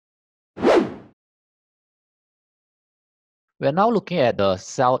We're now looking at the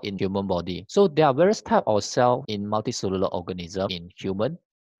cell in human body. So there are various types of cell in multicellular organism in human.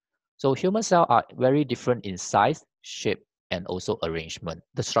 So human cells are very different in size, shape, and also arrangement.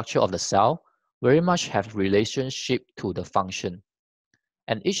 The structure of the cell very much have relationship to the function.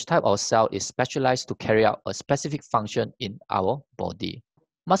 And each type of cell is specialized to carry out a specific function in our body.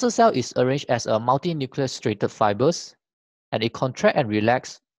 Muscle cell is arranged as a multinuclear striated fibers, and it contract and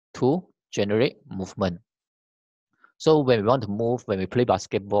relax to generate movement. So when we want to move, when we play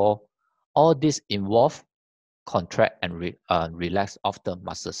basketball, all this involve contract and relax of the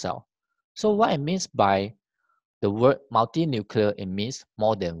muscle cell. So what it means by the word multinuclear, it means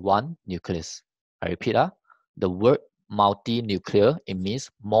more than one nucleus. I repeat, the word multinuclear, it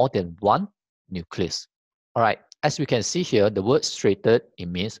means more than one nucleus. All right, as we can see here, the word striated, it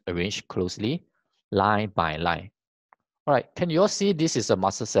means arranged closely, line by line. All right, can you all see this is a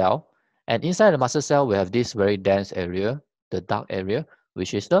muscle cell? And inside the muscle cell, we have this very dense area, the dark area,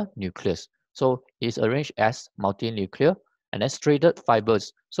 which is the nucleus. So it's arranged as multinuclear and then striated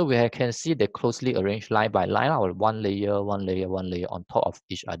fibers. So we can see they closely arranged line by line, or one layer, one layer, one layer on top of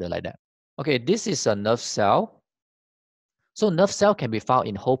each other like that. Okay, this is a nerve cell. So nerve cell can be found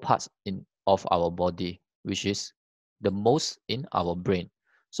in whole parts of our body, which is the most in our brain.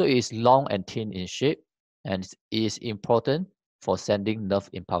 So it is long and thin in shape, and it is important for sending nerve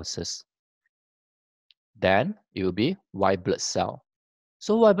impulses. Then it will be white blood cell.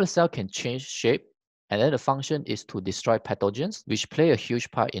 So white blood cell can change shape, and then the function is to destroy pathogens, which play a huge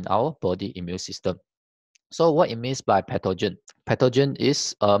part in our body immune system. So what it means by pathogen? Pathogen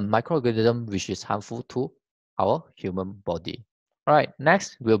is a microorganism which is harmful to our human body. All right,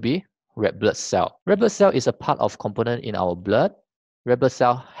 next will be red blood cell. Red blood cell is a part of component in our blood. Red blood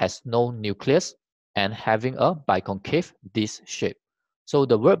cell has no nucleus and having a biconcave disc shape. So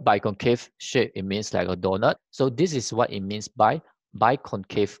the word biconcave shape, it means like a donut. So this is what it means by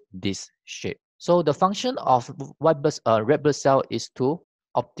biconcave disc shape. So the function of red blood cell is to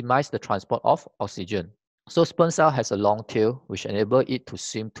optimize the transport of oxygen. So sperm cell has a long tail which enable it to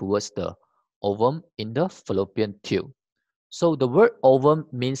swim towards the ovum in the fallopian tube. So the word ovum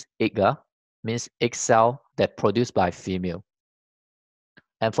means egg, means egg cell that produced by female.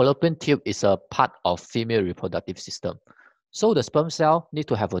 And fallopian tube is a part of female reproductive system. So the sperm cell need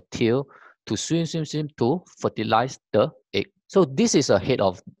to have a tail to swim to fertilize the egg. So this is a head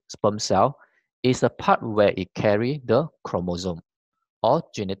of sperm cell. It's a part where it carry the chromosome or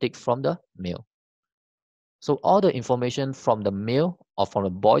genetic from the male. So all the information from the male or from the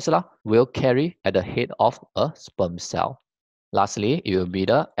boys will carry at the head of a sperm cell. Lastly, it will be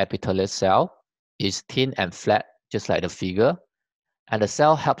the epithelial cell. It's thin and flat, just like the figure. And the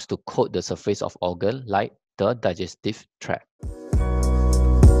cell helps to coat the surface of organ like the digestive tract.